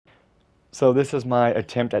So this is my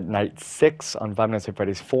attempt at night 6 on Five Nights at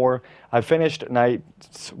Freddy's 4. I finished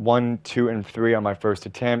nights 1, 2, and 3 on my first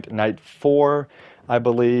attempt. Night 4, I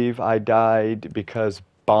believe I died because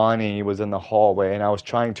Bonnie was in the hallway and I was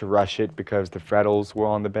trying to rush it because the Freddles were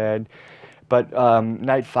on the bed. But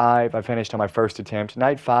night 5, I finished on my first attempt.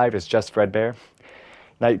 Night 5 is just Fredbear.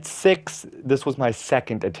 Night 6, this was my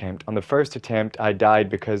second attempt. On the first attempt, I died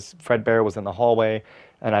because Fredbear was in the hallway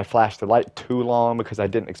and I flashed the light too long because I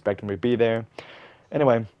didn't expect him to be there.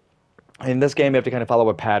 Anyway, in this game, you have to kind of follow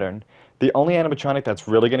a pattern. The only animatronic that's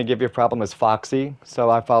really going to give you a problem is Foxy,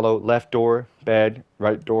 so I follow left door, bed,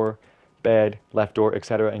 right door, bed, left door,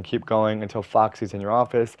 etc., and keep going until Foxy's in your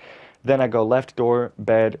office. Then I go left door,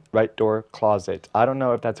 bed, right door, closet. I don't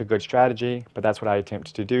know if that's a good strategy, but that's what I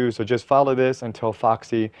attempt to do. So just follow this until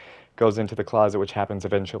Foxy goes into the closet, which happens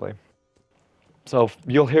eventually. So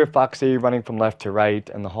you'll hear Foxy running from left to right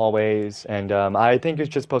in the hallways, and I think you're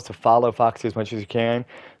just supposed to follow Foxy as much as you can.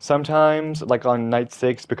 Sometimes, like on night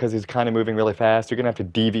 6, because he's kind of moving really fast, you're going to have to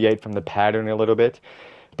deviate from the pattern a little bit.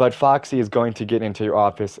 But Foxy is going to get into your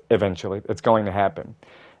office eventually. It's going to happen.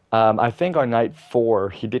 I think on night 4,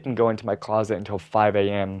 he didn't go into my closet until 5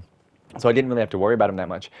 a.m., so I didn't really have to worry about him that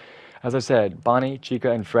much. As I said, Bonnie, Chica,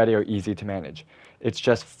 and Freddy are easy to manage. It's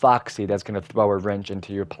just Foxy that's going to throw a wrench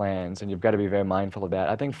into your plans, and you've got to be very mindful of that.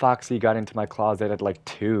 I think Foxy got into my closet at like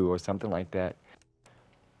 2 or something like that.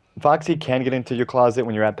 Foxy can get into your closet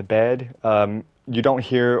when you're at the bed. You don't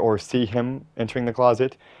hear or see him entering the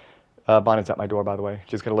closet. Bonnie's at my door, by the way.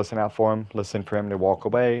 Just gotta listen out for him, listen for him to walk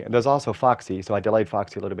away. And there's also Foxy, so I delayed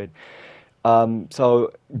Foxy a little bit.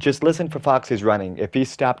 So just listen for Foxy's running. If he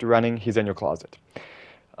stopped running, he's in your closet.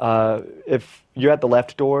 If you're at the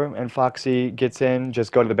left door and Foxy gets in,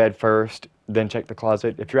 just go to the bed first, then check the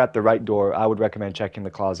closet. If you're at the right door, I would recommend checking the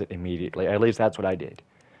closet immediately. At least that's what I did.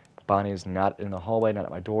 Bonnie is not in the hallway, not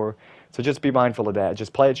at my door. So just be mindful of that.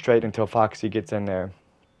 Just play it straight until Foxy gets in there.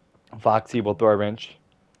 Foxy will throw a wrench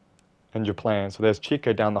in your plan. So there's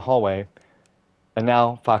Chica down the hallway, and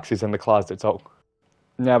now Foxy's in the closet. So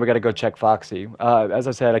now we got to go check Foxy. As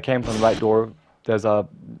I said, I came from the right door. There's a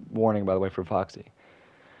warning, by the way, for Foxy.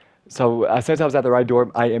 So since I was at the right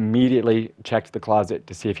door, I immediately checked the closet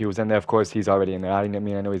to see if he was in there. Of course, he's already in there. I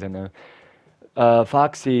know he's in there.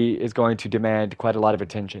 Foxy is going to demand quite a lot of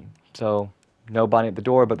attention. So no Bonnie at the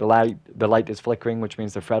door, but the light is flickering, which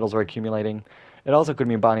means the Freddles are accumulating. It also could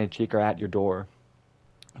mean Bonnie and Chica are at your door.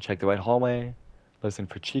 Check the right hallway. Listen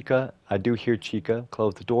for Chica. I do hear Chica.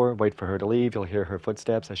 Close the door. Wait for her to leave. You'll hear her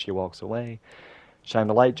footsteps as she walks away. Shine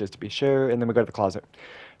the light just to be sure, and then we go to the closet.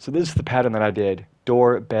 So this is the pattern that I did.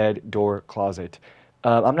 Door, bed, door, closet.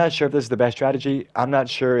 I'm not sure if this is the best strategy. I'm not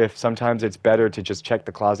sure if sometimes it's better to just check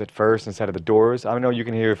the closet first instead of the doors. I know you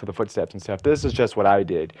can hear for the footsteps and stuff. This is just what I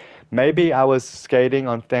did. Maybe I was skating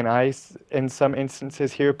on thin ice in some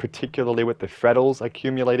instances here, particularly with the Freddles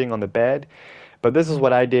accumulating on the bed. But this is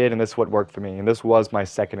what I did, and this is what worked for me. And this was my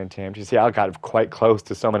second attempt. You see, I got quite close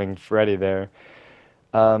to summoning Freddy there.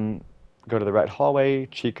 Go to the right hallway.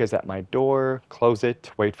 Chica's at my door. Close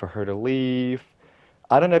it. Wait for her to leave.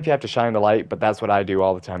 I don't know if you have to shine the light, but that's what I do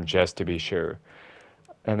all the time just to be sure.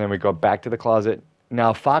 And then we go back to the closet.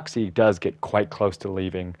 Now, Foxy does get quite close to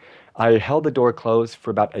leaving. I held the door closed for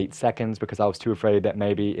about 8 seconds because I was too afraid that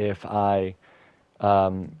maybe if I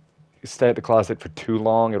stay at the closet for too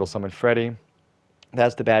long, it'll summon Freddy.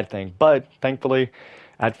 That's the bad thing. But thankfully,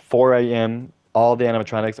 at 4 a.m., all the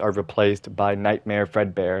animatronics are replaced by Nightmare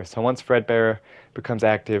Fredbear. So once Fredbear becomes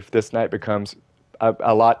active, this night becomes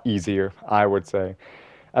a lot easier, I would say.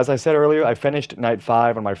 As I said earlier, I finished night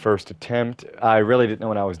 5 on my first attempt. I really didn't know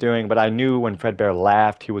what I was doing, but I knew when Fredbear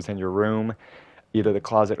laughed, he was in your room, either the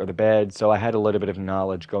closet or the bed. So I had a little bit of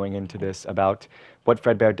knowledge going into this about what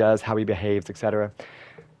Fredbear does, how he behaves, etc.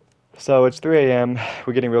 So it's 3 a.m.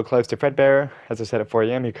 We're getting real close to Fredbear. As I said, at 4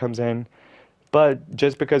 a.m. he comes in. But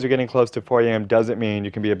just because you're getting close to 4 a.m. doesn't mean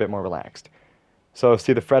you can be a bit more relaxed. So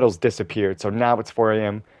see, the Freddles disappeared. So now it's 4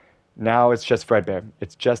 a.m. Now it's just Fredbear.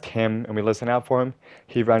 It's just him, and we listen out for him.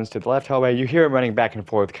 He runs to the left hallway. You hear him running back and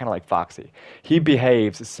forth, kind of like Foxy. He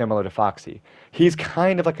behaves similar to Foxy. He's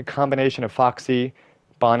kind of like a combination of Foxy,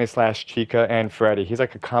 Bonnie/Chica, and Freddy. He's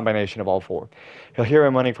like a combination of all 4. You'll hear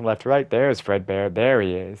him running from left to right. There's Fredbear. There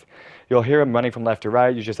he is. You'll hear him running from left to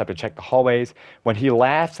right. You just have to check the hallways. When he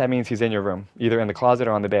laughs, that means he's in your room, either in the closet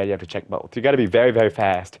or on the bed. You have to check both. You got to be very, very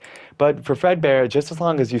fast. But for Fredbear, just as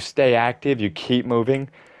long as you stay active, you keep moving,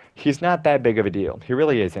 he's not that big of a deal. He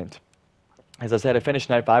really isn't. As I said, I finished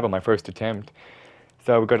night 5 on my first attempt.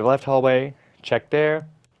 So we go to the left hallway, check there.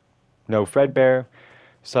 No Fredbear.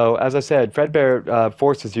 So, as I said, Fredbear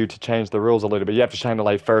forces you to change the rules a little bit. You have to shine the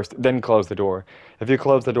light first, then close the door. If you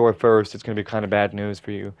close the door first, it's going to be kind of bad news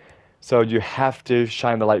for you. So you have to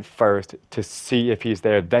shine the light first to see if he's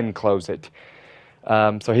there, then close it.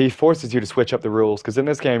 So he forces you to switch up the rules, because in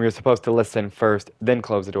this game you're supposed to listen first, then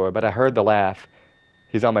close the door. But I heard the laugh.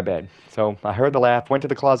 He's on my bed. So I heard the laugh, went to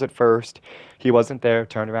the closet first. He wasn't there,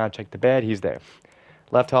 turned around, checked the bed, he's there.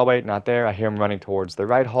 Left hallway, not there. I hear him running towards the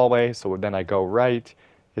right hallway, so then I go right.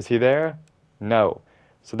 Is he there? No.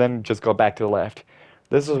 So then just go back to the left.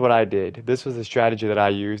 This is what I did. This was the strategy that I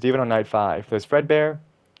used, even on night 5. There's Fredbear,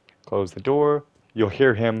 close the door. You'll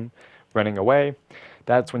hear him running away.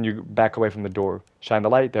 That's when you back away from the door. Shine the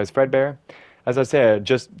light, there's Fredbear. As I said,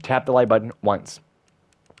 just tap the light button once.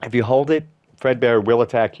 If you hold it, Fredbear will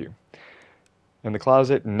attack you. In the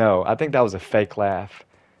closet? No. I think that was a fake laugh.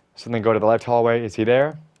 So then go to the left hallway. Is he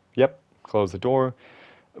there? Yep. Close the door.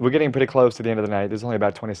 We're getting pretty close to the end of the night. There's only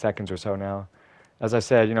about 20 seconds or so now. As I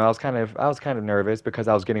said, I was kind of nervous because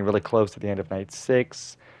I was getting really close to the end of night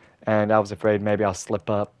 6, and I was afraid maybe I'll slip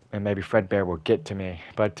up and maybe Fredbear will get to me.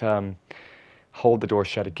 But hold the door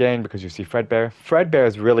shut again because you see Fredbear. Fredbear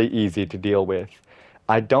is really easy to deal with.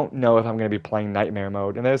 I don't know if I'm going to be playing Nightmare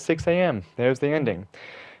Mode. And there's 6 a.m. There's the ending.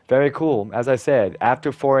 Very cool. As I said,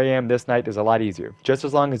 after 4 a.m. this night is a lot easier. Just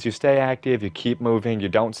as long as you stay active, you keep moving, you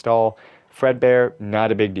don't stall. Fredbear,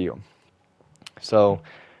 not a big deal. So,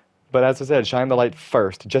 but as I said, shine the light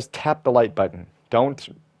first. Just tap the light button. Don't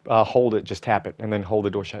hold it, just tap it, and then hold the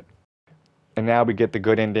door shut. And now we get the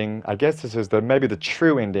good ending. I guess this is maybe the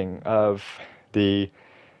true ending of the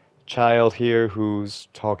child here who's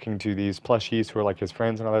talking to these plushies who are like his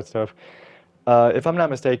friends and all that stuff. If I'm not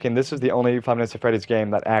mistaken, this is the only Five Nights at Freddy's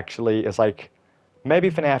game that actually is like maybe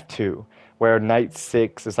FNaF 2, where night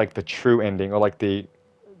 6 is like the true ending, or like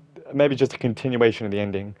maybe just a continuation of the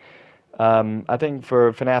ending. I think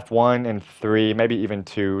for FNaF 1 and 3, maybe even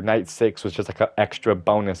 2, night 6 was just like an extra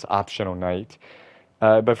bonus optional night.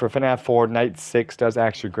 But for FNaF 4, night 6 does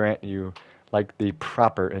actually grant you like the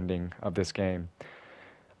proper ending of this game.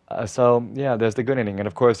 So yeah, there's the good ending, and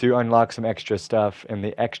of course you unlock some extra stuff in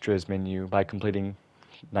the extras menu by completing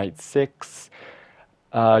night 6.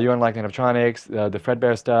 You unlock the animatronics, the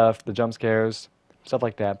Fredbear stuff, the jump scares, stuff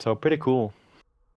like that. So pretty cool.